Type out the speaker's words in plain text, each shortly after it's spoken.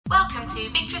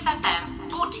Victorious FM,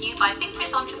 brought to you by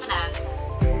Victorious Entrepreneurs.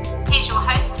 Here's your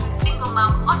host, single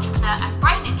mum, entrepreneur and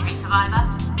brain injury survivor,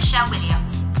 Michelle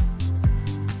Williams.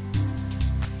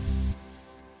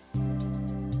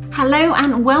 Hello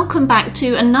and welcome back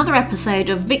to another episode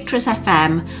of Victorious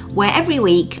FM, where every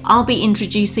week I'll be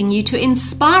introducing you to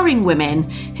inspiring women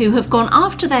who have gone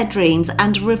after their dreams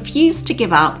and refused to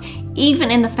give up even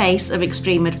in the face of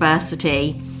extreme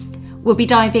adversity. We'll be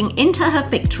diving into her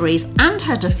victories and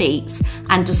her defeats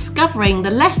and discovering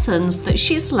the lessons that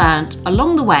she's learnt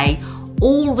along the way,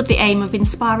 all with the aim of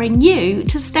inspiring you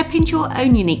to step into your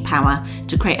own unique power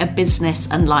to create a business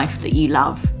and life that you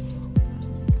love.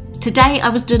 Today, I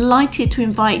was delighted to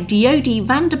invite Diodi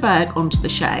Van der Berg onto the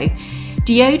show.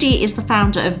 Diodi is the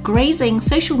founder of Grazing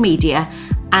Social Media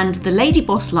and the Lady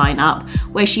Boss lineup,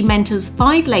 where she mentors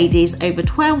 5 ladies over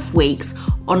 12 weeks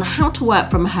on how to work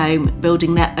from home,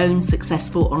 building their own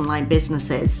successful online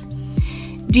businesses.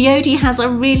 Diodi has a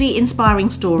really inspiring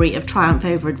story of triumph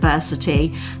over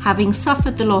adversity, having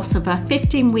suffered the loss of her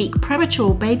 15-week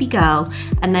premature baby girl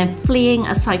and then fleeing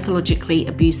a psychologically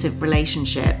abusive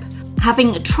relationship.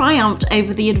 Having triumphed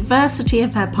over the adversity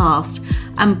of her past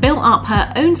and built up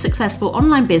her own successful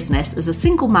online business as a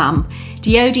single mum,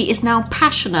 Diodi is now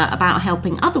passionate about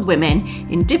helping other women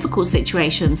in difficult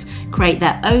situations create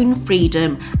their own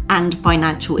freedom and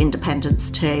financial independence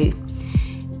too.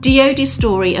 Diodi's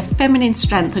story of feminine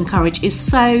strength and courage is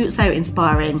so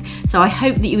inspiring, so I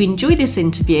hope that you enjoy this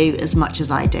interview as much as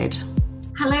I did.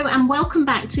 Hello and welcome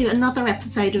back to another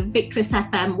episode of Victorious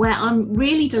FM, where I'm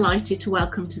really delighted to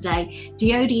welcome today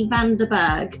Diodi Van der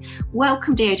Berg.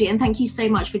 Welcome, Diodi, and thank you so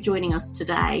much for joining us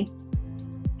today.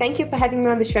 Thank you for having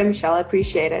me on the show, Michelle. I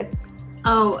appreciate it.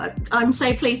 Oh, I'm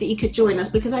so pleased that you could join us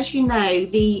because, as you know,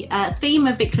 the theme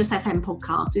of Victorious FM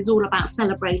podcast is all about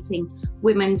celebrating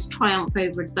women's triumph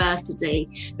over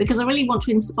adversity, because I really want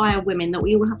to inspire women that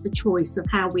we all have the choice of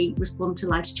how we respond to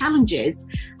life's challenges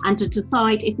and to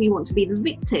decide if we want to be the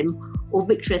victim or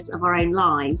victorious of our own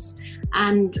lives.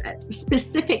 And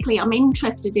specifically, I'm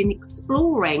interested in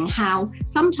exploring how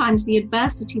sometimes the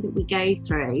adversity that we go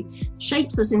through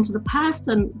shapes us into the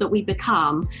person that we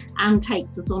become and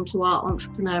takes us onto our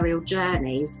entrepreneurial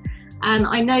journeys. And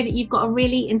I know that you've got a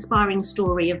really inspiring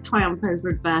story of triumph over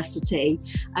adversity,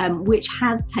 which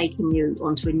has taken you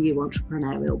onto a new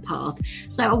entrepreneurial path.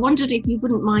 So I wondered if you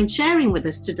wouldn't mind sharing with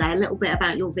us today a little bit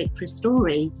about your victory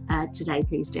story today,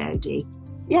 please, Diodi.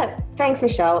 Yeah, thanks,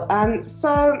 Michelle.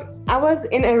 So I was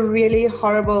in a really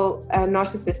horrible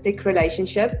narcissistic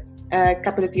relationship a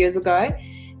couple of years ago,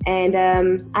 and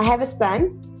I have a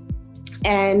son,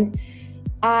 and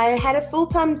I had a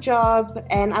full-time job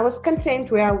and I was content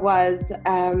where I was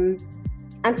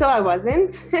until I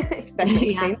wasn't, if that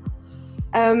makes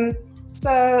sense.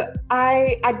 So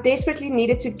I desperately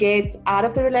needed to get out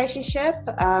of the relationship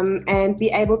and be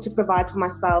able to provide for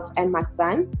myself and my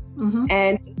son. Mm-hmm.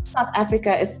 And in South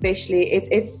Africa especially,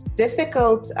 it's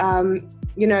difficult,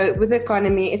 with the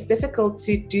economy, it's difficult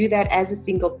to do that as a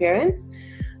single parent.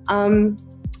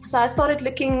 So I started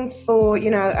looking for,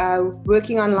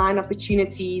 working online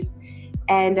opportunities,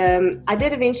 and I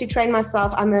did eventually train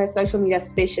myself. I'm a social media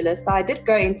specialist, so I did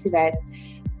go into that.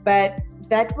 But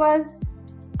that was,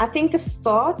 I think, the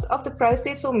start of the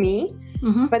process for me.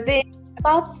 Mm-hmm. But then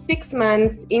about 6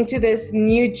 months into this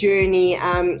new journey,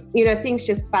 things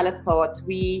just fell apart.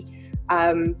 He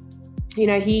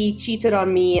cheated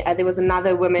on me. There was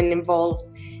another woman involved,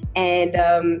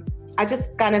 and I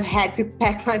just kind of had to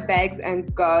pack my bags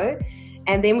and go.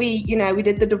 And then we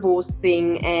did the divorce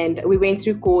thing, and we went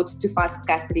through court to fight for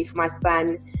custody for my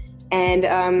son. And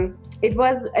it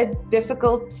was a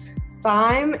difficult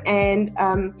time. And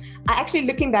I actually,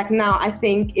 looking back now, I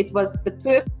think it was the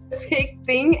perfect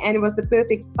thing and it was the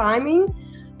perfect timing,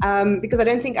 because I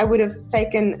don't think I would have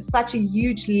taken such a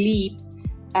huge leap,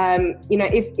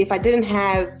 if I didn't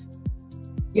have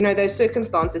those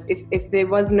circumstances, if there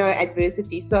was no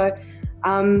adversity. So,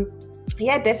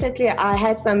 definitely I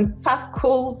had some tough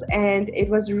calls, and it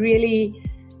was really,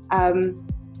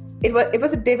 it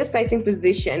was a devastating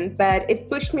position, but it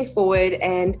pushed me forward,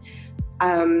 and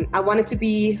I wanted to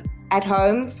be at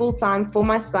home full time for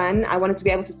my son. I wanted to be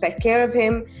able to take care of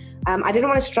him. I didn't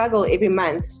want to struggle every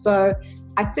month. So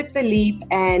I took the leap,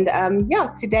 and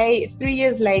today, it's 3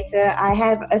 years later, I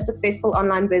have a successful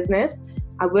online business.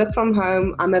 I work from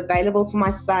home. I'm available for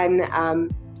my son.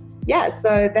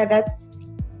 So that's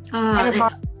kind of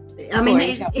how. I mean,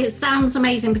 it sounds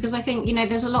amazing, because I think,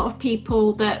 there's a lot of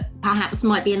people that perhaps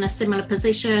might be in a similar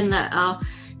position that are,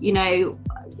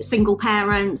 single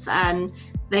parents, and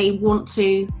they want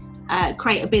to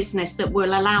create a business that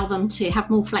will allow them to have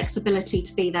more flexibility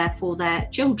to be there for their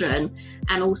children,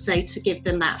 and also to give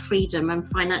them that freedom and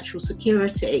financial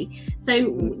security. So,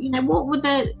 you know, what were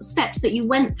the steps that you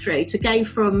went through to go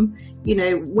from, you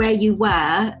know, where you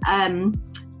were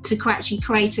to actually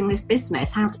creating this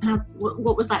business?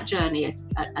 What was that journey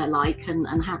like,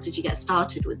 and how did you get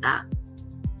started with that?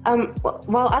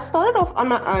 Well, I started off on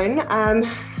my own.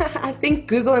 I think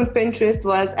Google and Pinterest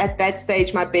was at that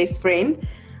stage my best friend.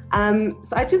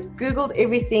 So I just Googled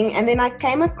everything, and then I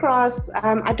came across,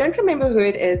 I don't remember who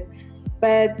it is,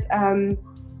 but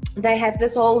they have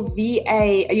this whole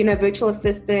VA, you know, virtual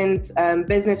assistant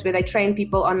business where they train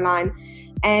people online.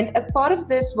 And a part of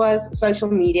this was social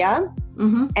media.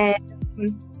 Mm-hmm.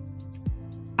 And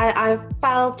I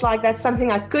felt like that's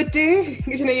something I could do.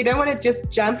 You know, you don't want to just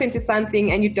jump into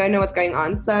something and you don't know what's going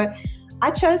on. So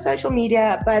I chose social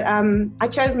media, but I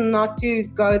chose not to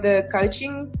go the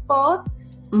coaching path.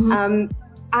 Mm-hmm.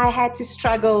 I had to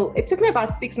struggle. It took me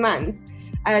about 6 months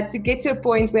to get to a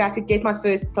point where I could get my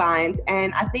first client.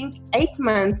 And I think 8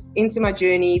 months into my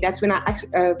journey, that's when I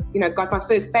actually, got my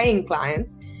first paying client.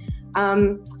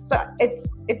 So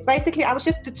it's basically, I was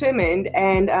just determined,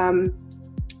 and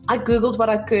I Googled what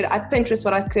I could, I Pinterest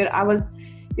what I could. I was,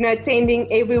 you know,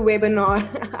 attending every webinar.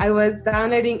 I was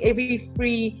downloading every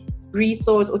free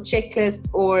resource or checklist,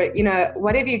 or, you know,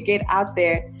 whatever you get out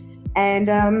there. And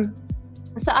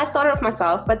so I started off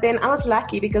myself, but then I was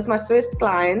lucky because my first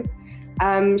client,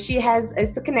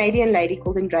 it's a Canadian lady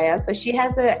called Andrea. So she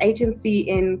has an agency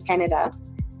in Canada,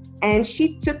 and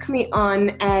she took me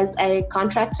on as a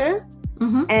contractor.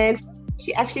 Mm-hmm. And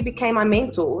she actually became my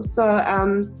mentor. So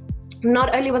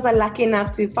not only was I lucky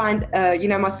enough to find,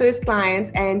 my first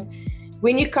client, and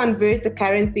when you convert the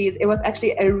currencies, it was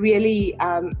actually a really,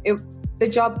 the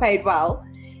job paid well.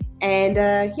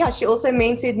 And she also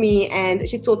mentored me, and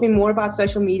she taught me more about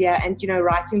social media and, you know,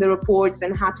 writing the reports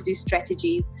and how to do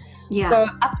strategies. Yeah. So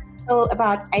up until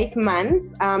about 8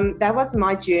 months, that was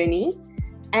my journey.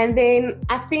 And then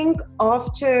I think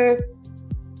after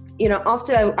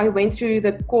I went through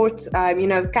the court,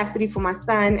 custody for my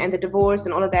son and the divorce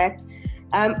and all of that,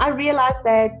 I realized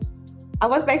that I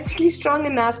was basically strong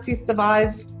enough to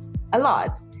survive a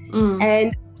lot.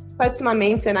 And spoke to my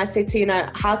mentor, and I said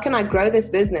to, how can I grow this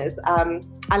business?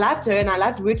 I loved her and I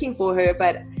loved working for her,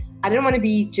 but I didn't want to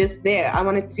be just there. I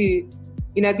wanted to,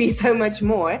 be so much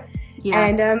more. Yeah.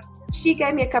 And she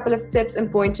gave me a couple of tips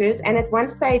and pointers. And at one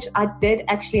stage, I did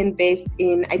actually invest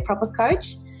in a proper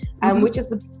coach, which is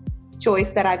the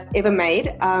choice that I've ever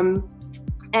made. And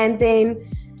then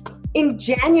in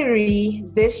January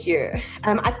this year,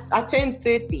 I turned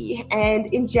 30. And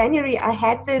in January, I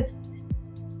had this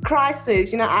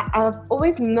crisis. I've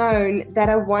always known that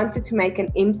I wanted to make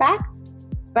an impact,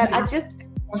 but I just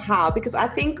didn't know how, because I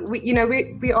think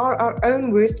we are our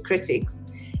own worst critics.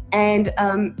 And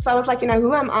so I was like,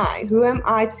 who am I? Who am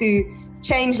I to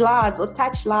change lives or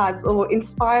touch lives or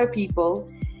inspire people?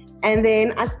 And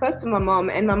then I spoke to my mom,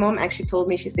 and my mom actually told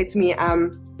me, she said to me,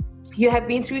 you have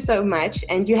been through so much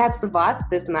and you have survived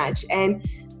this much, and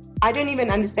I don't even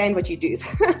understand what you do.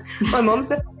 My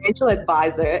mom's a financial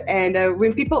advisor, and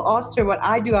when people asked her what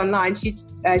I do online, she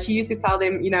used to tell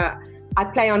them, I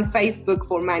play on Facebook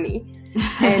for money.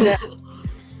 And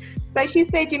so she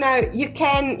said, you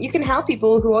can help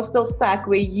people who are still stuck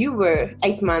where you were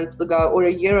 8 months ago or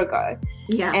a year ago.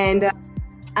 Yeah. And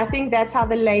I think that's how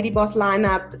the Lady Boss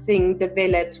lineup thing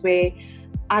developed, where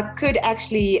I could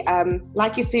actually,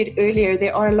 like you said earlier,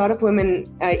 there are a lot of women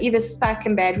either stuck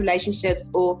in bad relationships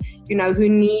or, who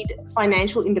need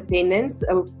financial independence.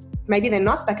 Or maybe they're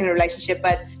not stuck in a relationship,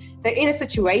 but they're in a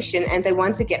situation and they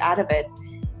want to get out of it.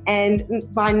 And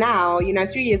by now,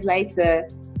 3 years later,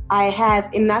 I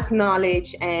have enough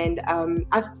knowledge, and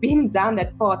I've been down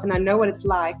that path and I know what it's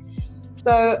like.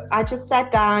 So I just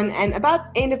sat down, and about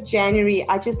end of January,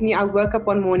 I just knew. I woke up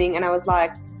one morning and I was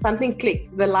like, something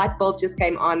clicked. The light bulb just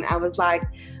came on. I was like,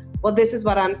 well, this is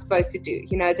what I'm supposed to do.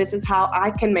 This is how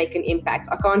I can make an impact.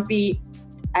 I can't be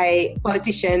a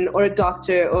politician or a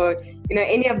doctor or,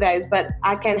 any of those, but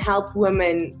I can help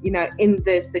women, in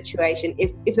this situation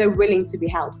if they're willing to be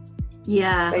helped.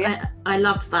 Yeah, so, yeah. I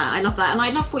love that. And I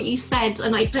love what you said,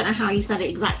 and I don't know how you said it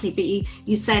exactly, but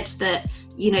you said that,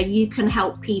 you can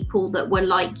help people that were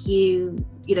like you,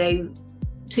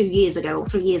 2 years ago or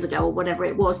 3 years ago or whatever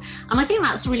it was. And I think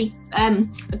that's really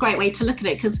a great way to look at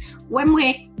it, because when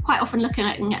we're quite often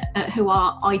looking at who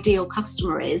our ideal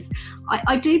customer is,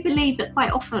 I do believe that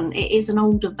quite often it is an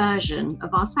older version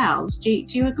of ourselves. Do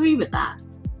you agree with that?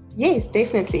 Yes,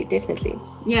 definitely.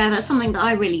 Yeah, that's something that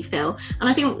I really feel. And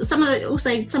I think some of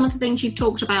the things you've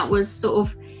talked about was sort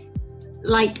of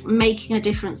like making a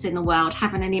difference in the world,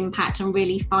 having an impact and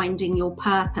really finding your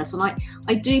purpose. And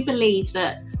I do believe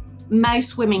that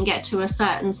most women get to a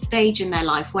certain stage in their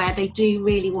life where they do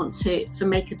really want to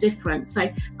make a difference. So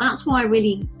that's why I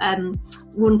really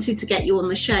wanted to get you on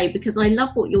the show, because I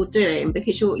love what you're doing,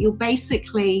 because you're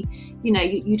basically,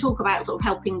 you talk about sort of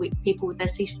helping with people with their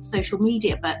social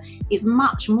media, but it's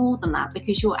much more than that,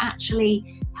 because you're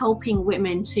actually helping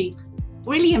women to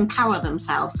really empower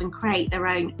themselves and create their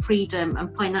own freedom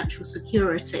and financial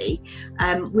security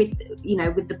with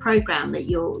the program that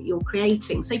you're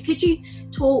creating. So could you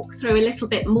talk through a little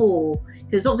bit more,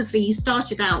 because obviously you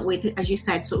started out with, as you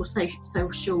said, sort of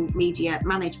social media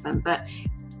management, but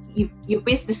your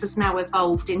business has now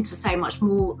evolved into so much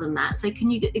more than that. So can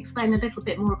you explain a little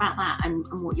bit more about that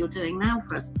and what you're doing now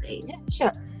for us, please? Yeah,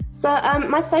 sure. So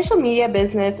my social media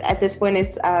business at this point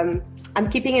is I'm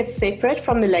keeping it separate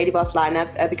from the Lady Boss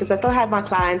lineup because I still have my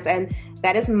clients and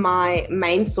that is my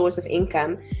main source of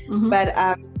income. Mm-hmm. But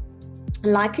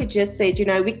like you just said,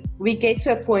 we get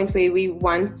to a point where we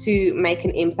want to make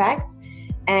an impact.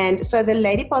 And so the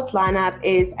Lady Boss lineup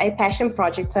is a passion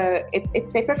project. So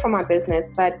it's separate from my business,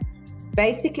 but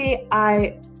basically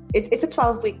it's a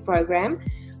 12-week program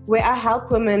where I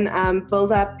help women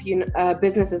build up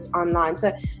businesses online.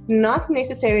 So not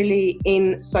necessarily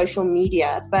in social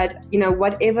media, but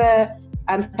whatever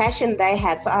passion they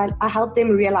have. So I help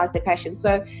them realize their passion.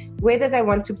 So whether they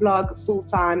want to blog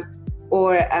full-time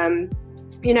or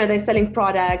they're selling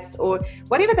products or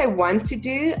whatever they want to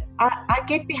do, I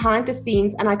get behind the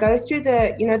scenes and I go through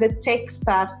the tech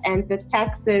stuff and the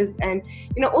taxes and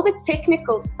all the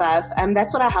technical stuff.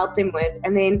 That's what I help them with.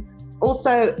 And then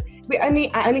also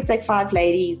I only take 5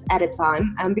 ladies at a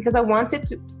time because I wanted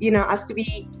to us to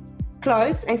be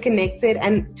close and connected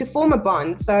and to form a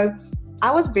bond. So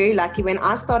I was very lucky when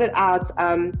I started out.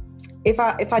 If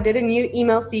I did a new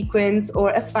email sequence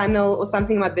or a funnel or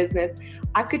something in my business,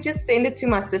 I could just send it to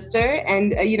my sister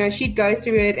and she'd go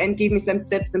through it and give me some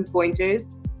tips and pointers.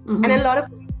 Mm-hmm. And a lot of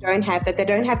people don't have that. They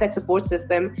don't have that support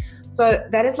system. So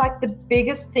that is like the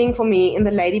biggest thing for me in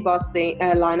the Lady Boss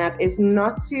lineup, is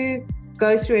not to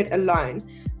go through it alone.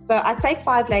 So I take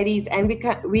 5 ladies and we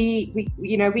get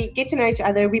to know each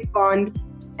other, we bond,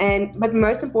 but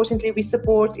most importantly, we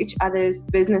support each other's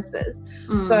businesses.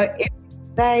 Mm. So if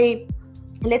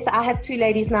let's say I have 2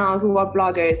 ladies now who are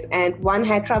bloggers and one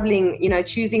had troubling,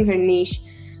 choosing her niche.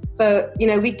 So,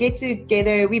 we get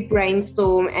together, we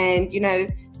brainstorm and,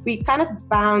 we kind of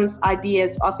bounce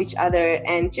ideas off each other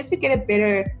and just to get a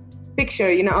better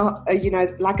picture,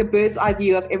 like a bird's eye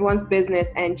view of everyone's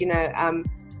business and,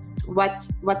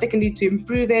 what they can do to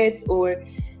improve it or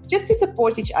just to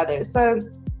support each other. So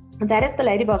that is the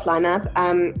Lady Boss lineup.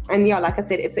 And yeah, like I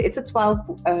said, it's a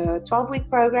 12-week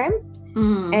program.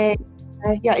 Mm. And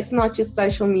it's not just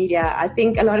social media. I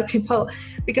think a lot of people,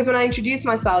 because when I introduce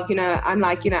myself, I'm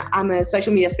like, I'm a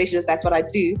social media specialist, that's what I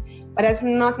do, but that's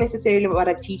not necessarily what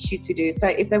I teach you to do. So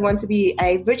if they want to be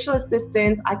a virtual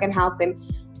assistant, I can help them.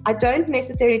 I don't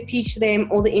necessarily teach them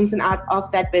all the ins and outs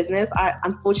of that business. I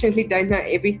unfortunately don't know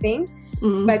everything,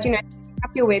 but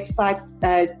up your websites,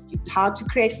 how to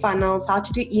create funnels, how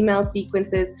to do email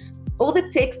sequences, all the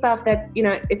tech stuff that,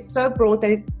 it's so broad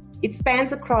that it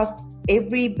spans across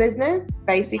every business,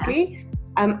 basically.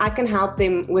 Yeah. I can help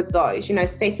them with those,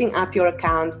 setting up your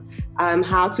accounts,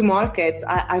 how to market.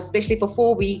 I especially for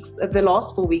 4 weeks, the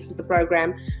last 4 weeks of the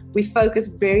program, we focus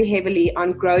very heavily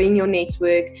on growing your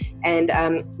network and,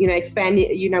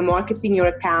 expanding, marketing your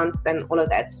accounts and all of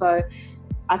that. So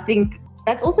I think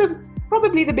that's also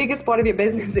probably the biggest part of your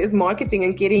business is marketing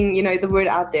and getting, the word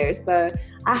out there. So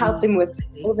I help them with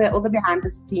all the behind the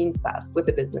scenes stuff with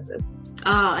the businesses.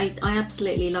 I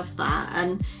absolutely love that.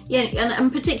 And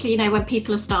and particularly, when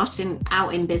people are starting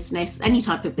out in business, any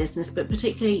type of business, but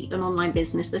particularly an online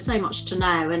business, there's so much to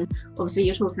know. And obviously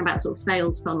you're talking about sort of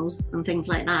sales funnels and things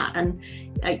like that. And,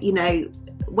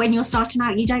 when you're starting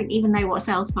out, you don't even know what a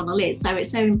sales funnel is. So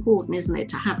it's so important, isn't it,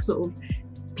 to have sort of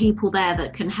people there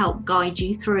that can help guide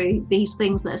you through these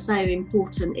things that are so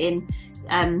important in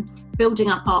building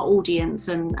up our audience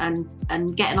and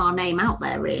getting our name out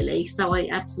there, really. So I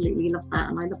absolutely love that,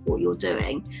 and I love what you're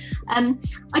doing.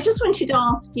 I just wanted to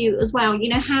ask you as well,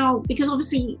 how, because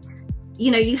obviously,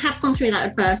 you have gone through that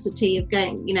adversity of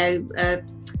going, a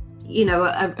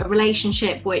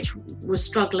relationship which was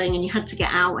struggling and you had to get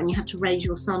out and you had to raise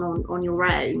your son on your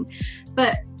own.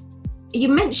 But you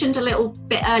mentioned a little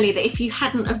bit earlier that if you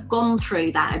hadn't have gone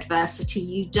through that adversity,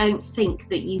 you don't think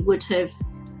that you would have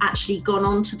actually gone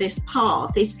onto this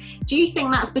path. Do you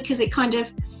think that's because it kind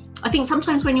of, I think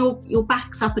sometimes when your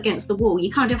back's up against the wall,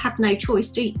 you kind of have no choice,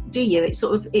 do you?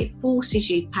 It forces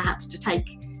you perhaps to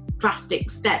take drastic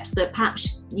steps that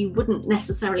perhaps you wouldn't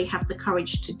necessarily have the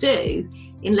courage to do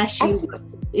unless you.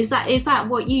 Absolutely. Is that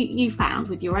what you found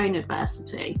with your own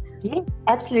adversity? Yeah,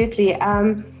 absolutely.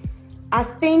 I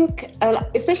think,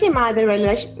 especially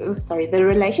the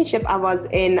relationship I was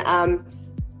in,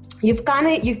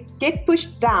 you get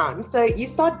pushed down, so you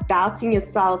start doubting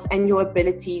yourself and your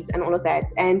abilities and all of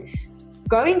that. And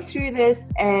going through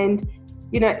this, and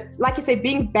like you say,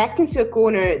 being backed into a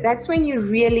corner, that's when you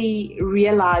really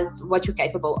realize what you're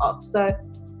capable of. So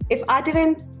if I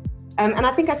didn't, and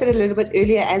I think I said it a little bit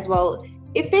earlier as well,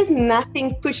 if there's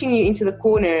nothing pushing you into the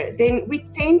corner, then we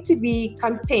tend to be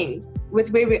content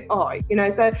with where we are,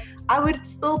 So I would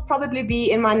still probably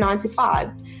be in my 9 to 5,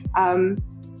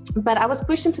 but I was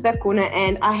pushed into that corner,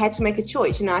 and I had to make a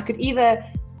choice. I could either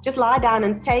just lie down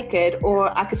and take it,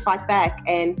 or I could fight back,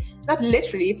 and not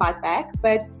literally fight back,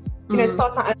 but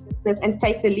start my own business and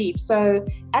take the leap. So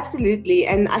absolutely,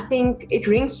 and I think it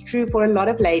rings true for a lot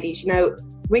of ladies.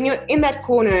 When you're in that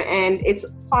corner and it's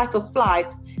fight or flight,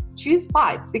 choose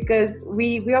fight, because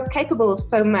we are capable of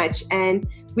so much, and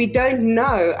we don't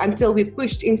know until we're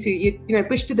pushed into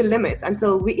pushed to the limits.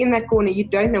 Until we're in that corner, you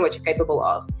don't know what you're capable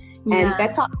of. And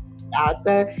that's how I found out.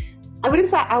 So I wouldn't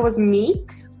say I was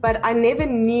meek, but I never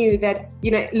knew that,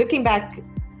 looking back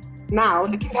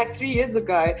 3 years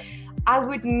ago, I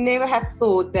would never have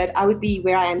thought that I would be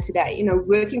where I am today,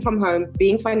 working from home,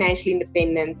 being financially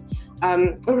independent,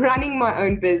 running my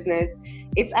own business.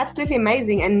 It's absolutely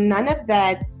amazing. And none of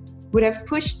that would have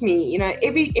pushed me.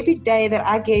 Every day that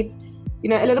I get,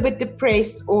 a little bit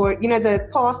depressed, or, the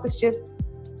past is just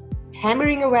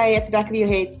hammering away at the back of your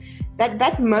head,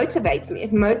 that motivates me.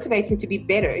 It motivates me to be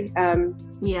better. I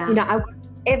won't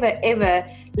ever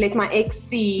let my ex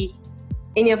see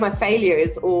any of my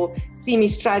failures or see me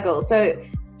struggle. So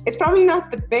it's probably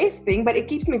not the best thing, but it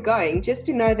keeps me going, just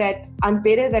to know that I'm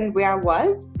better than where I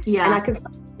was, and I can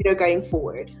start, going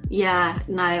forward. Yeah,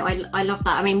 no, I love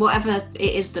that. I mean, whatever it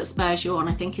is that spurs you on,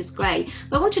 I think is great.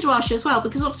 But I wanted to ask you as well,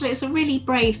 because obviously it's a really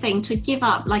brave thing to give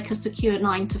up like a secure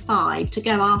 9 to 5 to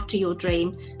go after your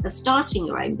dream of starting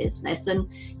your own business. And,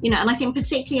 and I think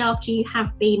particularly after you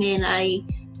have been in a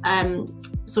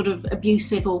sort of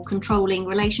abusive or controlling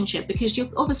relationship, because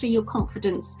your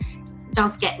confidence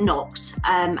does get knocked,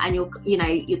 and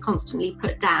you're constantly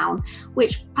put down,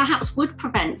 which perhaps would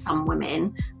prevent some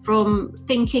women from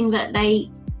thinking that they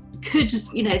could,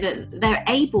 that they're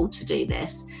able to do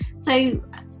this. So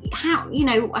how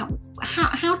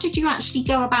did you actually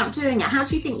go about doing it? How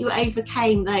do you think you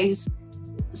overcame those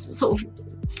sort of,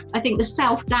 I think, the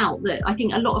self-doubt that I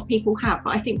think a lot of people have,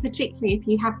 but I think particularly if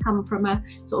you have come from a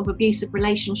sort of abusive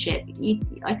relationship,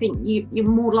 I think you're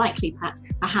more likely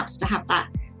perhaps to have that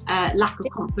lack of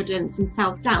confidence and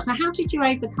self-doubt. So how did you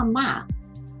overcome that?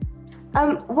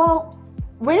 Well,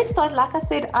 when it started, like I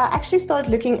said, I actually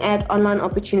started looking at online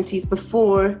opportunities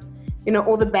before,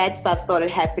 all the bad stuff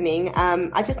started happening.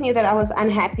 I just knew that I was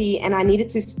unhappy and I needed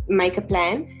to make a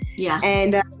plan. Yeah.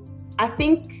 And I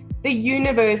think the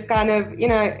universe kind of,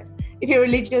 if you're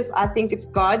religious, I think it's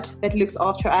God that looks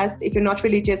after us. If you're not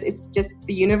religious, it's just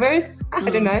the universe. I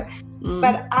don't know.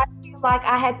 But I feel like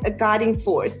I had a guiding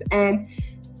force. And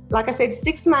like I said,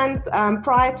 6 months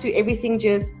prior to everything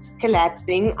just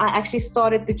collapsing, I actually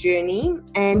started the journey.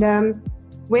 And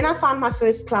when I found my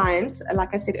first client,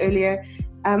 like I said earlier,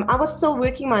 I was still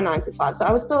working my 9 to 5. So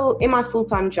I was still in my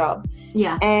full-time job.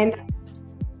 Yeah. And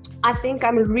I think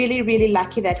I'm really, really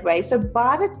lucky that way. So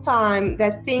by the time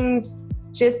that things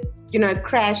just,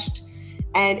 crashed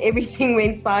and everything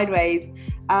went sideways,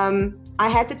 I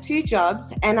had the 2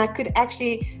 jobs, and I could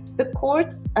actually, the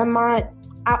courts,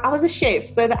 I was a chef,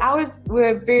 so the hours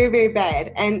were very, very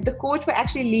bad. And the court were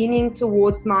actually leaning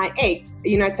towards my ex,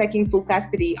 taking full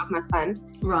custody of my son.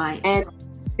 Right. And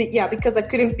because I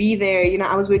couldn't be there,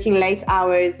 I was working late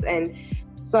hours. And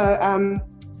so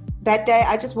that day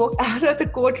I just walked out of the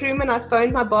courtroom and I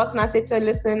phoned my boss and I said to her,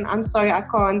 listen, I'm sorry, I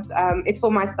can't, it's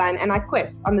for my son. And I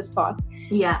quit on the spot.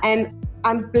 Yeah. And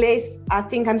I'm blessed. I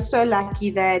think I'm so lucky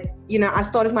that, I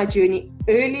started my journey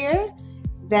earlier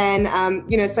than,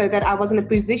 so that I was in a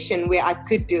position where I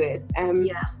could do it.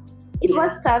 It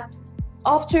was tough.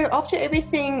 After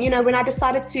everything, when I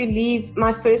decided to leave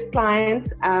my first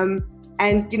client and,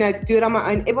 do it on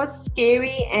my own, it was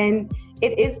scary and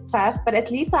it is tough, but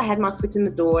at least I had my foot in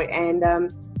the door, and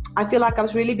I feel like I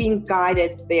was really being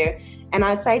guided there. And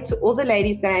I say to all the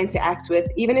ladies that I interact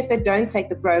with, even if they don't take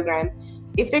the program,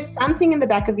 if there's something in the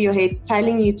back of your head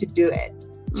telling you to do it,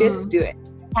 just do it.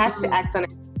 You have to act on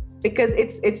it, because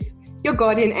it's your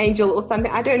guardian angel or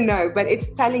something. I don't know, but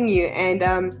it's telling you. And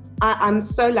I'm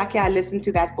so lucky I listened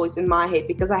to that voice in my head,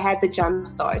 because I had the jump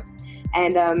start.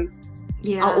 And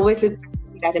Yeah. I'll always look back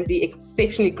at that and be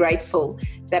exceptionally grateful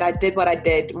that I did what I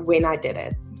did when I did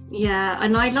it. Yeah,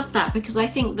 and I love that, because I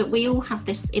think that we all have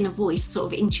this inner voice, sort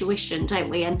of intuition, don't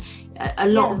we? And a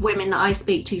lot of women that I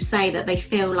speak to say that they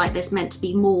feel like there's meant to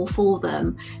be more for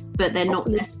them, but they're not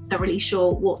necessarily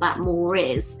sure what that more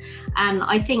is. And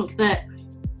I think that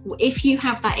if you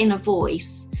have that inner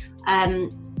voice,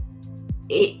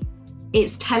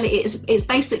 it's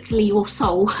basically your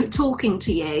soul talking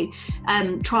to you,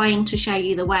 trying to show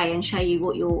you the way and show you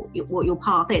what your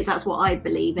path is. That's what I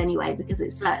believe anyway, because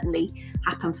it certainly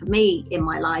happened for me in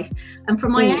my life. And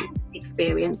from my own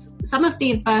experience, some of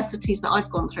the adversities that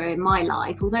I've gone through in my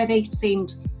life, although they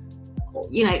seemed,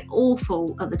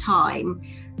 awful at the time,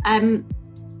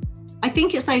 I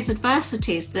think it's those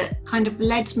adversities that kind of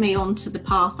led me onto the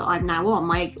path that I'm now on,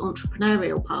 my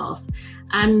entrepreneurial path.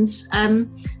 And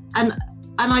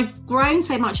I've grown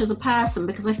so much as a person,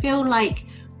 because I feel like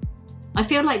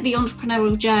the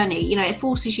entrepreneurial journey, it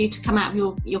forces you to come out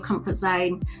of your comfort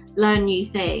zone, learn new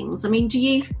things. I mean, do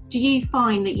you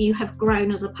find that you have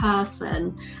grown as a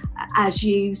person as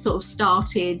you sort of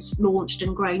started, launched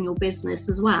and grown your business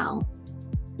as well?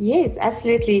 Yes,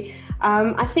 absolutely.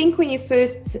 I think when you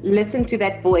first listen to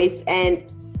that voice, and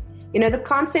the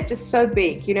concept is so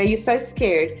big, you're so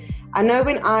scared. I know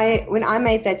when I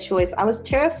made that choice, I was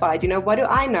terrified. What do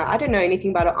I know? I don't know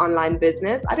anything about an online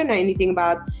business. I don't know anything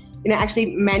about,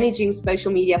 actually managing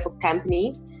social media for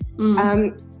companies.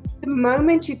 The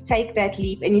moment you take that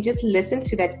leap and you just listen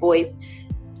to that voice,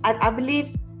 I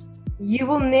believe you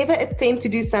will never attempt to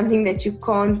do something that you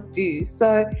can't do.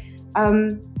 So,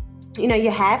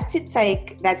 you have to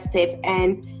take that step,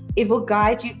 and it will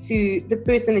guide you to the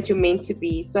person that you're meant to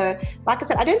be. So, like I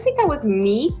said, I don't think I was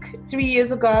meek 3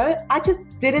 years ago. I just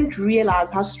didn't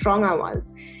realize how strong I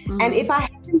was. And if I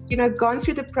hadn't, gone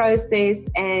through the process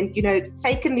and,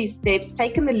 taken these steps,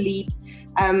 taken the leaps,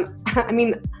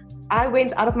 I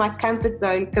went out of my comfort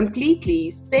zone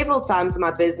completely several times in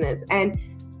my business. And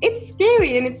it's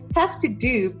scary and it's tough to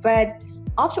do. But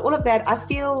after all of that, I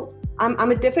feel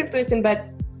I'm a different person, but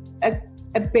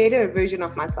a better version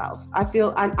of myself. I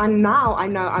feel I know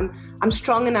I'm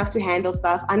strong enough to handle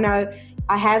stuff. I know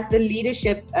I have the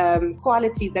leadership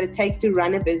qualities that it takes to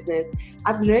run a business.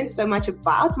 I've learned so much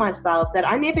about myself that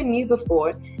I never knew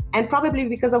before, and probably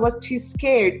because I was too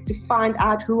scared to find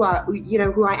out who I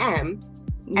am.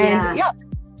 And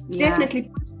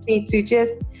definitely pushed me to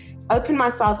just open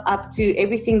myself up to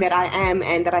everything that I am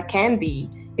and that I can be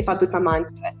if I put my mind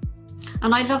to it.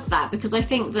 And I love that, because I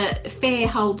think that fear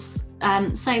holds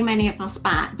so many of us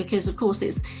back, because of course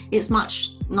it's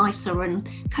much nicer and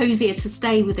cozier to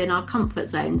stay within our comfort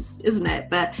zones, isn't it?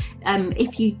 But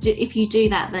if you do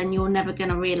that, then you're never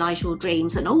going to realize your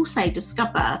dreams and also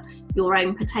discover your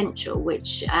own potential,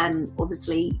 which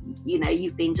obviously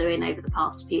you've been doing over the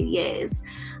past few years.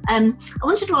 I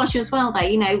wanted to ask you as well,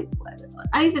 though,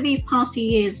 over these past few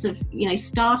years of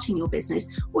starting your business,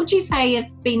 what do you say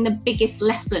have been the biggest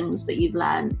lessons that you've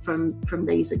learned from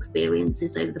these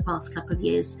experiences over the past couple of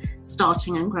years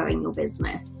starting and growing your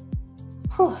business?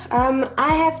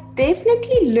 I have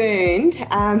definitely learned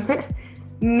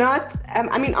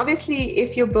obviously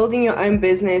if you're building your own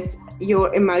business,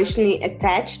 you're emotionally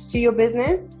attached to your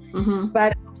business,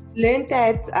 but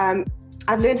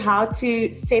I've learned how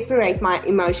to separate my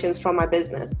emotions from my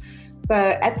business. So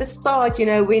at the start,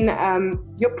 when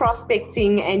you're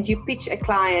prospecting and you pitch a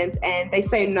client and they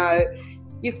say no,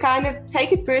 you kind of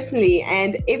take it personally.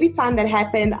 And every time that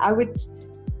happened, I would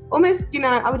almost,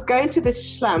 I would go into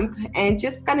this slump and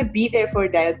just kind of be there for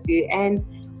a day or two. And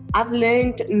I've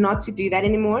learned not to do that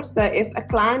anymore. So if a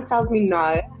client tells me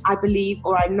no, I believe,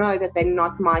 or I know that they're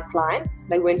not my clients,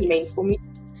 they weren't meant for me.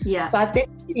 Yeah. So I've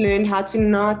definitely learned how to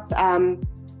not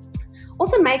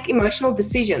also make emotional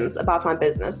decisions about my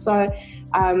business. So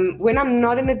when I'm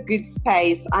not in a good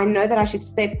space, I know that I should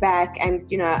step back and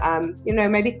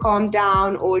maybe calm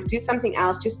down or do something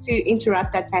else just to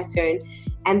interrupt that pattern,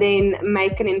 and then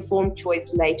make an informed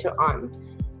choice later on.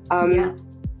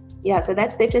 So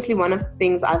that's definitely one of the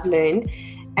things I've learned.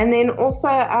 And then also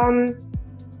I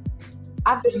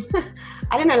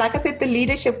don't know, like I said, the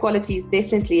leadership qualities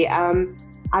definitely.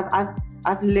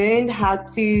 I've learned how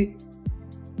to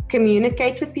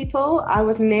communicate with people. I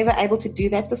was never able to do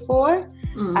that before.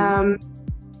 I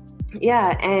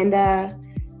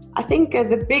think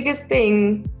the biggest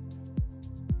thing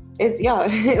is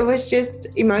it was just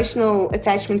emotional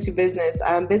attachment to business.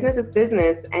 Business is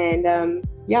business, and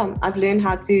I've learned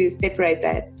how to separate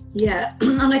that. Yeah,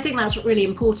 and I think that's really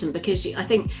important, because I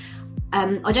think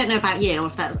I don't know about you,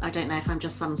 or I don't know if I'm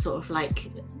just some sort of like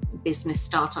business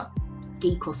startup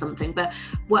geek or something, but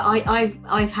well,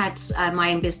 I've had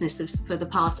my own business for the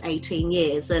past 18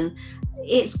 years, and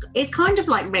it's kind of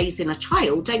like raising a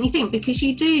child, don't you think? Because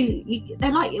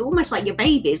they're like almost like your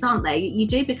babies, aren't they? You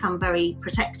do become very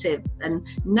protective and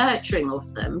nurturing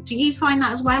of them. Do you find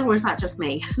that as well, or is that just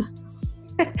me?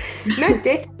 No,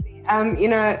 definitely.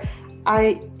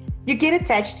 You get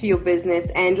attached to your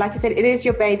business, and like you said, it is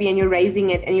your baby, and you're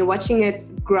raising it and you're watching it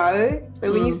grow.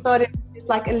 So when you start it, it's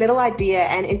like a little idea,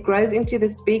 and it grows into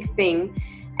this big thing.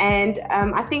 And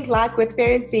I think, like with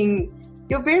parenting,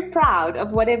 you're very proud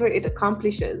of whatever it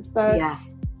accomplishes. So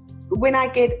when I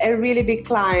get a really big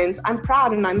client, I'm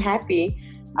proud and I'm happy.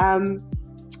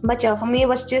 But yeah, for me, it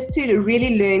was just to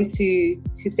really learn to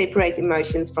separate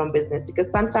emotions from business,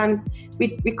 because sometimes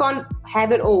we can't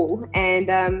have it all,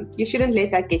 and you shouldn't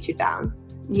let that get you down.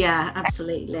 Yeah,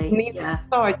 absolutely. It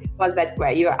was that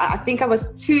way. I think I was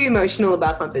too emotional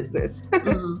about my business.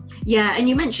 Yeah, and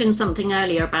you mentioned something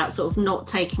earlier about sort of not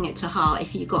taking it to heart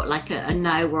if you got like a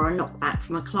no or a knockback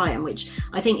from a client, which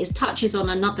I think touches on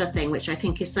another thing which I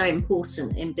think is so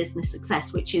important in business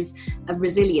success, which is a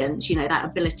resilience. That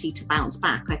ability to bounce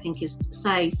back, I think, is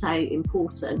so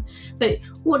important. But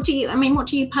what do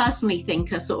you personally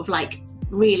think are sort of like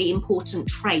really important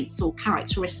traits or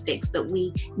characteristics that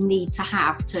we need to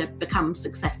have to become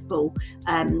successful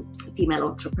female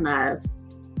entrepreneurs?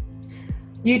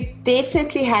 You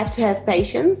definitely have to have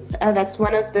patience. That's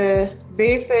one of the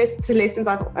very first lessons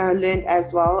I've learned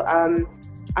as well.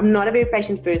 I'm not a very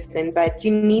patient person, but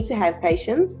you need to have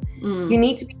patience. You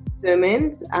need to be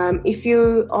determined. If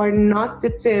you are not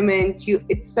determined,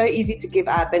 it's so easy to give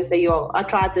up and say, I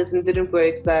tried this and it didn't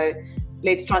work, so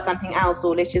let's try something else,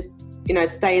 or let's just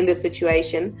stay in this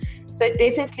situation. So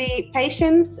definitely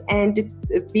patience and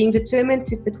being determined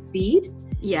to succeed.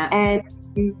 Yeah.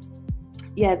 And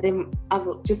then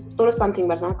I've just thought of something,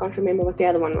 but I can't remember what the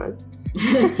other one was.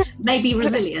 Maybe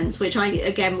resilience, which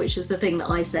is the thing that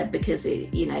I said, because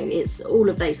it's all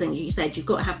of those things you said. You've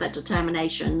got to have that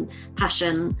determination,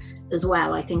 passion as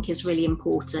well. I think is really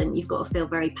important. You've got to feel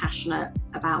very passionate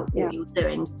about what you're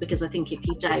doing, because I think if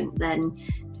you don't, then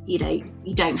you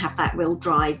don't have that real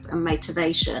drive and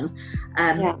motivation.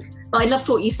 But I loved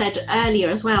what you said earlier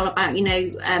as well about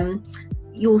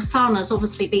your son has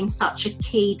obviously been such a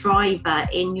key driver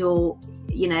in your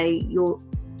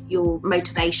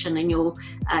motivation and your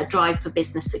drive for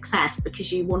business success,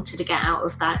 because you wanted to get out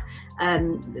of that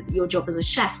your job as a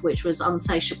chef, which was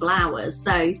unsociable hours.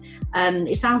 So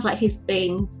it sounds like he's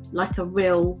been like a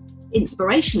real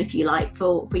inspiration, if you like,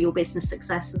 for your business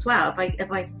success as well.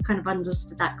 Have I kind of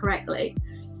understood that correctly?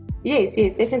 Yes,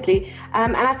 definitely.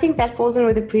 And I think that falls in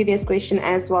with the previous question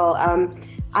as well.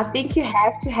 I think you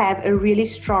have to have a really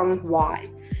strong why.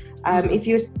 If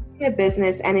you're starting a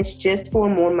business and it's just for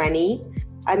more money,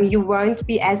 you won't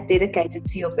be as dedicated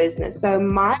to your business. So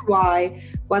my why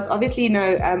was obviously,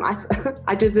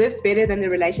 I deserved better than the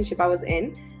relationship I was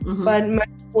in. But most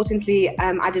importantly,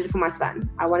 I did it for my son.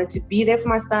 I wanted to be there for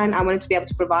my son. I wanted to be able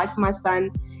to provide for my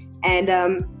son.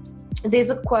 And there's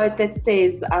a quote that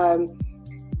says,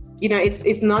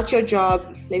 it's not your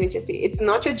job. Let me just see. It's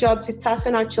not your job to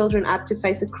toughen our children up to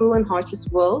face a cruel and heartless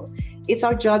world. It's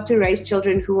our job to raise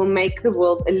children who will make the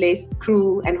world a less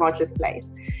cruel and heartless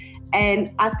place.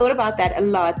 And I thought about that a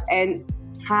lot. And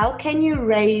how can you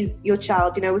raise your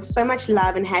child, with so much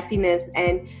love and happiness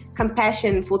and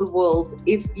compassion for the world,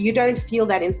 if you don't feel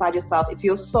that inside yourself, if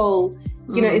your soul,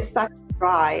 is sucked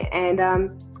dry? And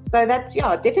so that's,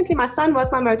 definitely my son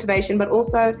was my motivation, but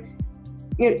also,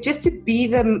 just to be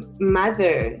the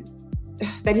mother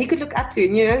that he could look up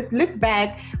to, look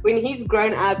back when he's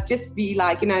grown up, just be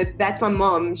like, that's my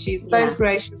mom. She's so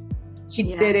inspirational. She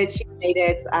did it. She made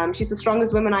it. She's the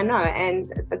strongest woman I know.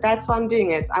 And that's why I'm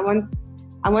doing it.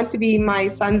 I want to be my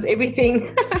son's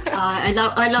everything. I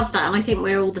love that, and I think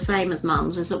we're all the same as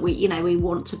mums, is that we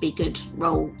want to be good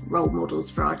role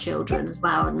models for our children as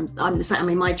well. And I'm the same. I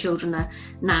mean, my children are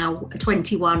now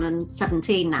 21 and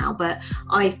 17 now, but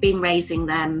I've been raising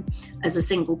them as a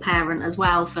single parent as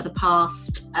well for the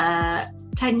past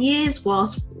 10 years,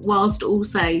 whilst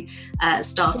also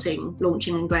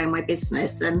launching and growing my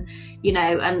business. And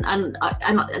and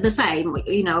the same,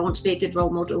 I want to be a good role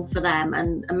model for them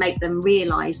and make them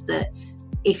realise that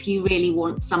if you really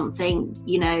want something,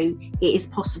 it is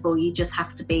possible. You just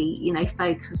have to be,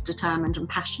 focused, determined and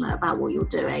passionate about what you're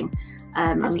doing.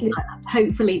 And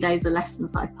hopefully those are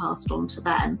lessons that I've passed on to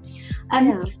them.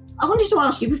 I wanted to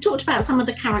ask you, we've talked about some of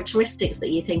the characteristics that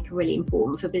you think are really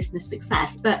important for business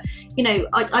success, but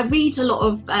I read a lot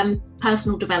of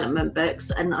personal development books,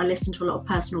 and I listen to a lot of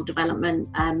personal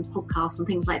development podcasts and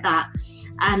things like that,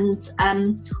 and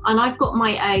I've got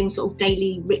my own sort of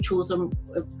daily rituals and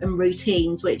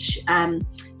routines which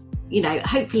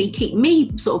hopefully keep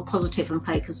me sort of positive and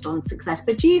focused on success.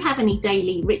 But do you have any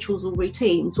daily rituals or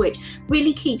routines which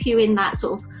really keep you in that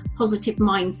sort of positive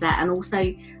mindset, and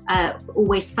also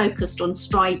always focused on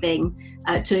striving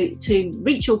to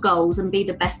reach your goals and be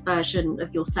the best version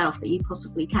of yourself that you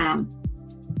possibly can?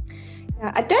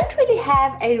 Yeah, I don't really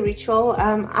have a ritual.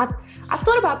 I've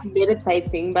thought about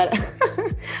meditating, but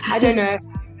I don't know,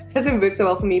 it doesn't work so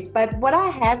well for me. But what I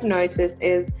have noticed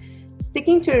is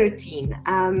sticking to a routine.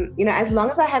 As long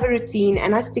as I have a routine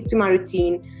and I stick to my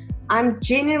routine, I'm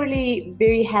generally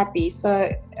very happy.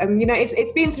 So,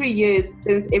 it's been 3 years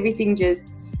since everything just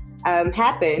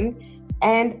happened,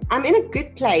 and I'm in a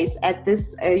good place at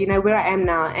this, where I am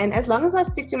now. And as long as I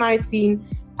stick to my routine,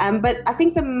 but I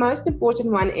think the most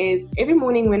important one is every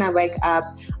morning when I wake up,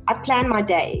 I plan my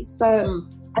day. So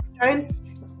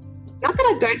not that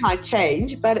I don't like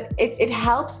change, but it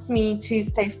helps me to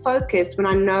stay focused when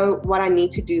I know what I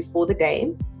need to do for the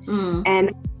day.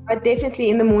 And but definitely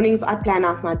in the mornings, I plan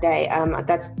out my day.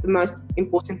 That's the most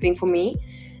important thing for me.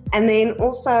 And then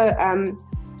also,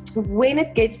 when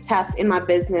it gets tough in my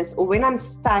business, or when I'm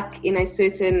stuck in a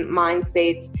certain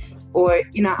mindset, or,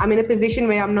 I'm in a position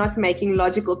where I'm not making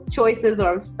logical choices,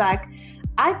 or I'm stuck,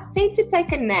 I tend to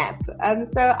take a nap.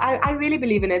 So I really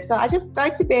believe in it. So I just go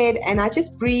to bed and I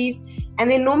just breathe. And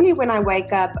then normally when I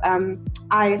wake up,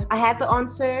 I have the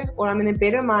answer, or I'm in a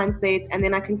better mindset, and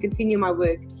then I can continue my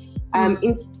work.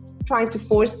 In trying to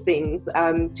force things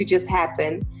to just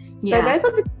happen. So those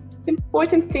are the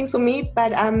important things for me.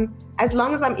 But as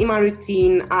long as I'm in my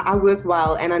routine, I work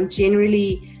well, and I'm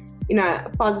generally,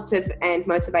 positive and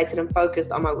motivated and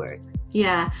focused on my work.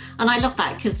 Yeah, and I love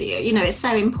that, because it's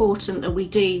so important that we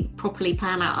do properly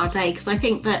plan out our day, because I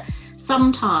think that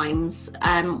sometimes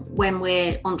when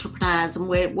we're entrepreneurs and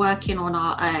we're working on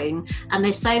our own, and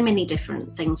there's so many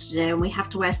different things to do and we have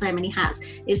to wear so many hats,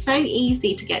 it's so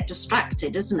easy to get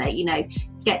distracted, isn't it?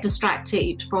 Get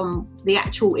distracted from the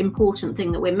actual important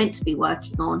thing that we're meant to be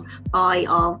working on by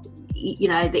our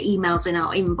the emails in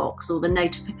our inbox, or the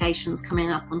notifications coming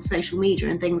up on social media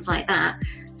and things like that.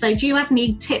 So do you have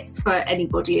any tips for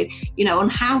anybody, on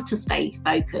how to stay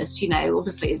focused?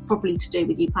 Obviously it's probably to do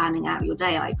with you planning out your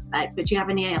day, I expect, but do you have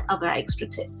any other extra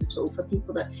tips at all for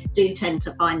people that do tend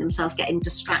to find themselves getting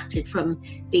distracted from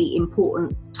the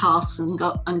important tasks and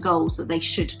goals that they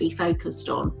should be focused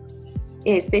on?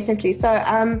 Yes, definitely. So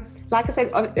like I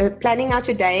said, planning out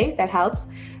your day, that helps,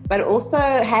 but also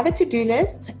have a to-do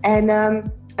list. And a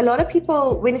lot of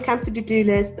people, when it comes to to-do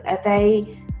lists,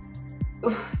 they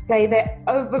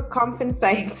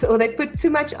overcompensate, or they put too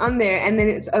much on there, and then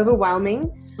it's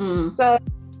overwhelming. So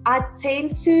I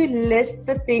tend to list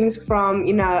the things from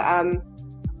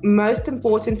most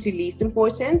important to least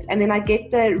important, and then I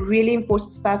get the really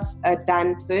important stuff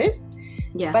done first.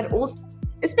 But also,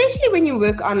 especially when you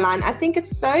work online, I think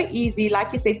it's so easy,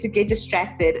 like you said, to get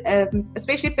distracted,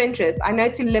 especially Pinterest. I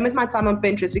know to limit my time on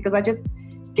Pinterest, because I just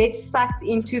get sucked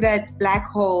into that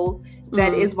black hole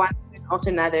that is one thing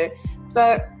after another.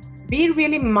 So be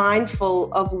really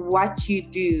mindful of what you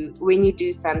do when you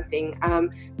do something.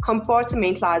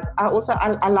 Compartmentalize.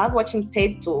 I love watching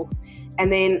TED Talks,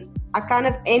 and then I kind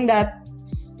of end up,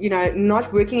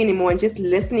 not working anymore and just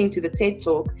listening to the TED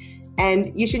Talk.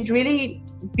 And you should really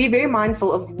be very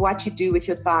mindful of what you do with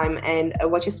your time and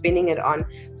what you're spending it on.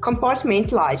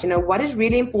 Compartmentalize, what is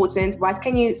really important, what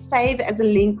can you save as a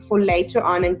link for later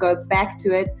on and go back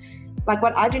to it. Like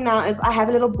what I do now is I have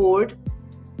a little board,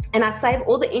 and I save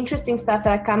all the interesting stuff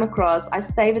that I come across. I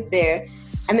save it there.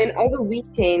 And then over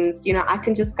weekends, I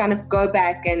can just kind of go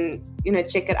back and,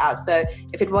 check it out. So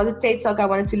if it was a TED Talk I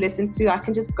wanted to listen to, I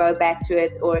can just go back to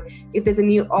it. Or if there's a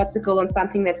new article on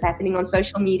something that's happening on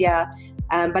social media,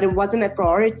 but it wasn't a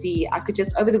priority, I could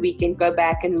just over the weekend go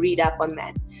back and read up on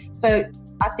that. So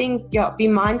I think, be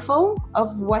mindful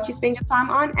of what you spend your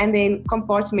time on, and then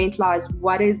compartmentalize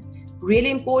what is really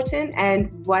important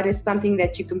and what is something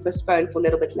that you can postpone for a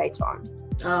little bit later on.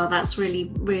 Oh, that's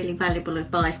really, really valuable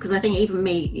advice, because I think even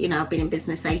me, I've been in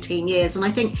business 18 years, and I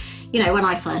think, when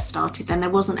I first started, then there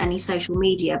wasn't any social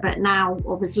media, but now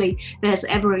obviously there's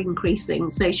ever increasing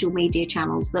social media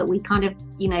channels that we kind of,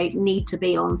 need to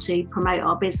be on to promote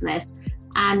our business.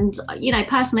 And, you know,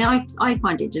 personally, I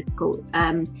find it difficult.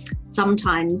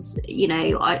 Sometimes, you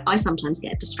know, I sometimes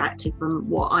get distracted from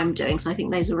what I'm doing. So I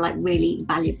think those are like really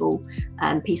valuable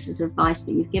pieces of advice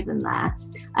that you've given there.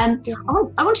 I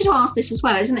wanted to ask this as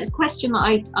well, isn't it? It's a question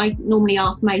that I normally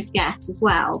ask most guests as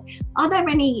well. Are there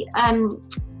any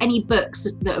books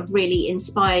that have really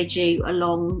inspired you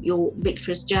along your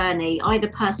Victress journey, either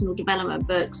personal development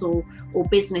books or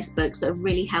business books that have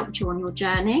really helped you on your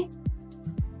journey?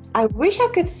 I wish I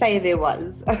could say there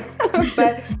was,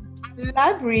 but I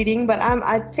love reading, but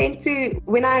I tend to,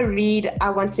 when I read, I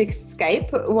want to escape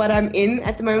what I'm in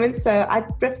at the moment. So I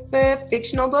prefer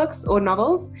fictional books or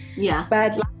novels. Yeah.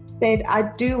 But like I said,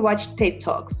 I do watch TED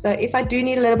Talks. So if I do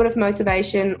need a little bit of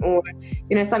motivation or,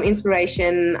 you know, some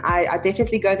inspiration, I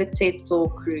definitely go the TED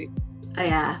Talk route. Oh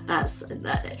yeah,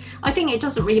 I think it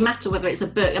doesn't really matter whether it's a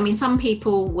book. I mean, some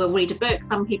people will read a book,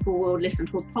 some people will listen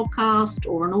to a podcast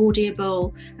or an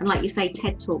audible, and like you say,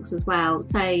 TED Talks as well.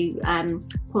 So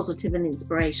positive and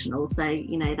inspirational. So,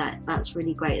 you know, that's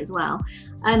really great as well.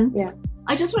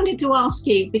 I just wanted to ask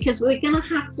you, because we're going to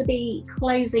have to be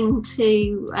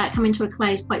coming to a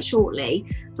close quite shortly.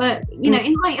 But, you know,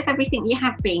 in light of everything you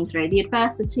have been through, the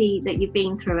adversity that you've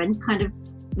been through, and kind of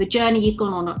the journey you've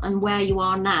gone on and where you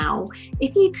are now,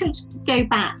 if you could go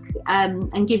back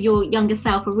and give your younger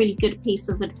self a really good piece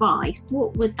of advice,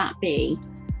 what would that be?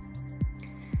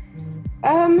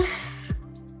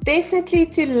 Definitely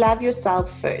to love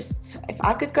yourself first. If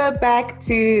I could go back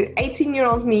to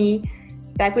 18-year-old me,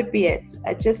 that would be it.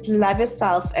 Just love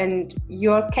yourself, and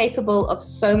you're capable of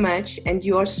so much and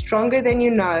you're stronger than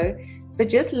you know. So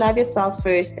just love yourself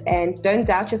first and don't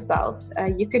doubt yourself.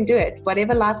 You can do it.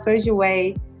 Whatever life throws your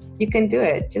way, you can do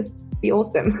it. Just be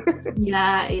awesome.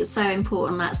 Yeah, it's so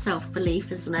important, that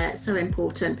self-belief, isn't it? So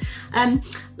important.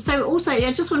 So also,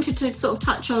 I just wanted to sort of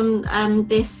touch on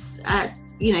this,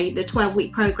 you know, the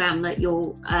 12-week program that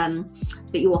you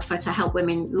offer to help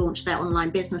women launch their online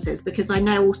businesses, because I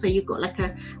know also you've got like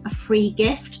a free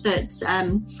gift that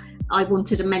I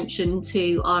wanted to mention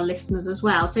to our listeners as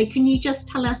well. So can you just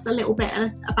tell us a little bit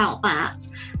about that,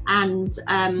 and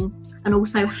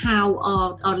also how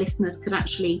our listeners could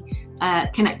actually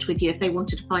connect with you if they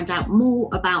wanted to find out more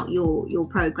about your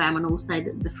program, and also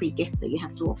the free gift that you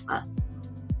have to offer?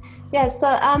 Yeah, so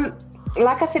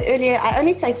like I said earlier, I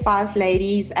only take 5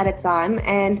 ladies at a time,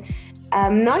 and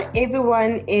not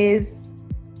everyone is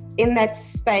in that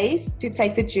space to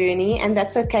take the journey, and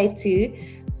that's okay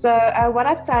too. So what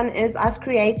I've done is I've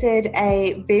created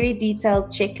a very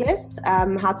detailed checklist,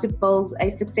 how to build a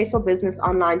successful business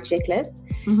online checklist.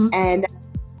 And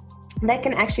they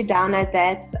can actually download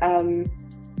that.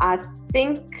 I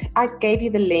think I gave you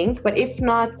the link, but if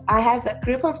not, I have a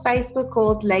group on Facebook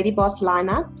called Lady Boss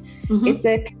Lineup. It's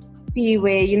a community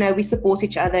where, you know, we support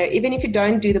each other. Even if you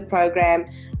don't do the program,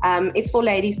 it's for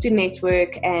ladies to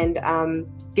network and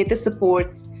get the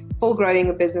support for growing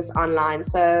a business online.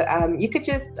 So you could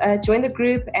just join the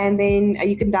group, and then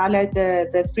you can download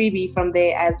the freebie from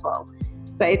there as well.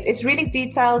 So it's really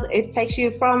detailed. It takes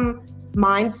you from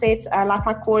mindset, like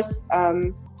my course,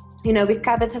 you know, we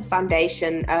cover the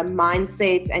foundation,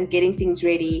 mindset and getting things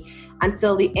ready,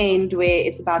 until the end where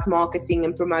it's about marketing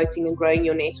and promoting and growing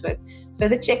your network. So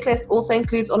the checklist also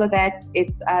includes all of that.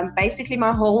 It's basically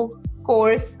my whole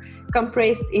course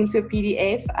compressed into a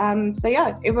PDF. So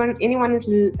yeah, anyone is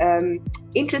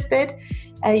interested,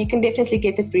 you can definitely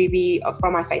get the freebie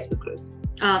from my Facebook group.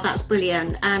 Oh, that's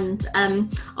brilliant. And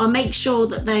I'll make sure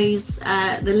that those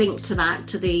the link to that,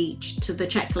 to the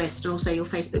checklist, and also your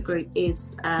Facebook group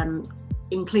is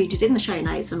included in the show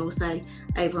notes, and also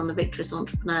over on the Victress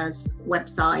Entrepreneurs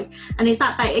website. And is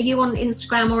that, are you on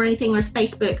Instagram or anything, or is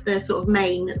Facebook the sort of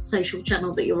main social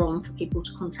channel that you're on for people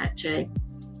to contact you?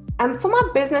 For my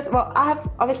business, well, I have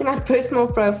obviously my personal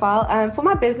profile. For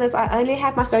my business, I only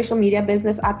have my social media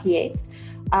business up yet.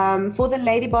 For the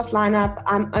Lady Boss Lineup,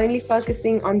 I'm only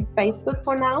focusing on Facebook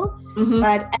for now.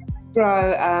 But as I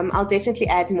grow, I'll definitely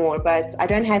add more, but I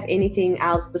don't have anything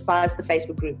else besides the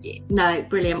Facebook group yet. No,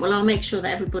 brilliant. Well, I'll make sure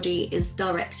that everybody is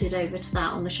directed over to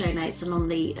that on the show notes and on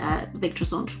the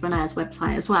Victress Entrepreneurs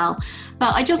website as well.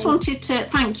 But I just wanted to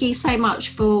thank you so much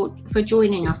for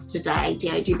joining us today,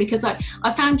 Diodi, because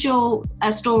I found your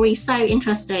story so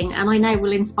interesting, and I know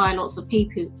will inspire lots of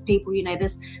people. You know,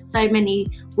 there's so many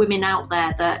women out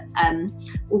there that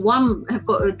one have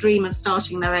got a dream of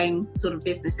starting their own sort of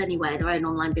business anyway, their own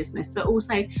online business, but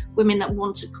also women that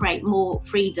want to create more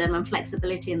freedom and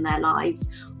flexibility in their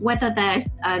lives, whether they're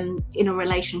in a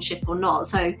relationship or not.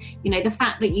 So, you know, the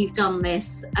fact that you've done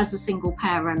this as a single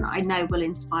parent, I know will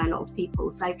inspire a lot of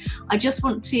people. So I just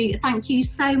want to thank you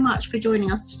so much for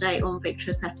joining us today on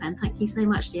Victress FM. Thank you so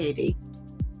much, Diodi.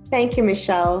 Thank you,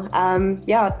 Michelle.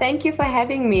 Thank you for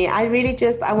having me. I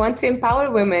want to empower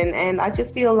women, and I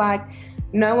just feel like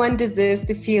no one deserves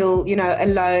to feel,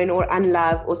 alone or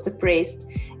unloved or suppressed.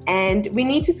 And we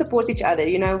need to support each other.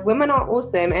 Women are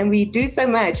awesome, and we do so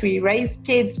much. We raise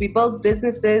kids, we build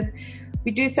businesses,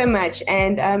 we do so much,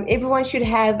 and everyone should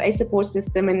have a support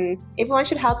system, and everyone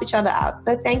should help each other out.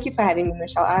 So thank you for having me,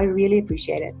 Michelle. I really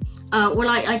appreciate it.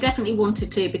 I definitely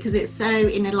wanted to, because it's so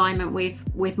in alignment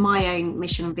with my own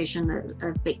mission and vision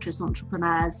of Victorious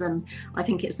Entrepreneurs, and I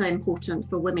think it's so important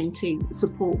for women to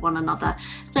support one another.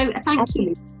 So thank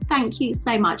you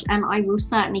so much, and I will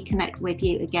certainly connect with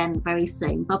you again very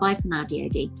soon. Bye-bye for now,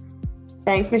 Diodi.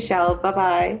 Thanks, Michelle.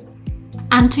 Bye-bye.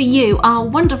 And to you, our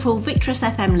wonderful Victorious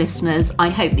FM listeners, I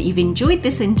hope that you've enjoyed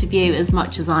this interview as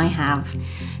much as I have.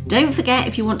 Don't forget,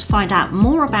 if you want to find out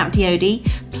more about Diodi,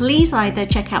 please either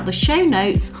check out the show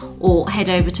notes or head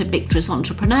over to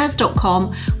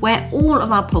victoriousentrepreneurs.com, where all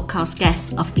of our podcast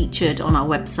guests are featured on our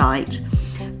website.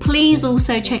 Please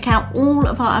also check out all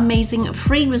of our amazing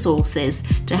free resources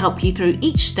to help you through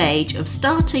each stage of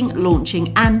starting,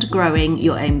 launching and growing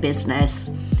your own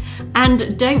business.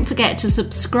 And don't forget to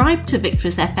subscribe to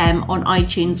Victorious FM on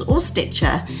iTunes or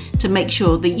Stitcher to make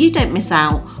sure that you don't miss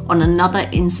out on another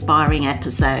inspiring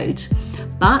episode.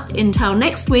 But until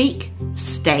next week,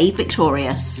 stay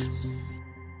victorious.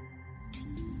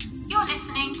 You're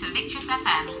listening to Victorious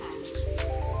FM.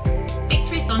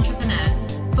 Victorious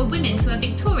Entrepreneurs, for women who are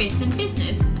victorious in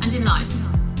business and in life.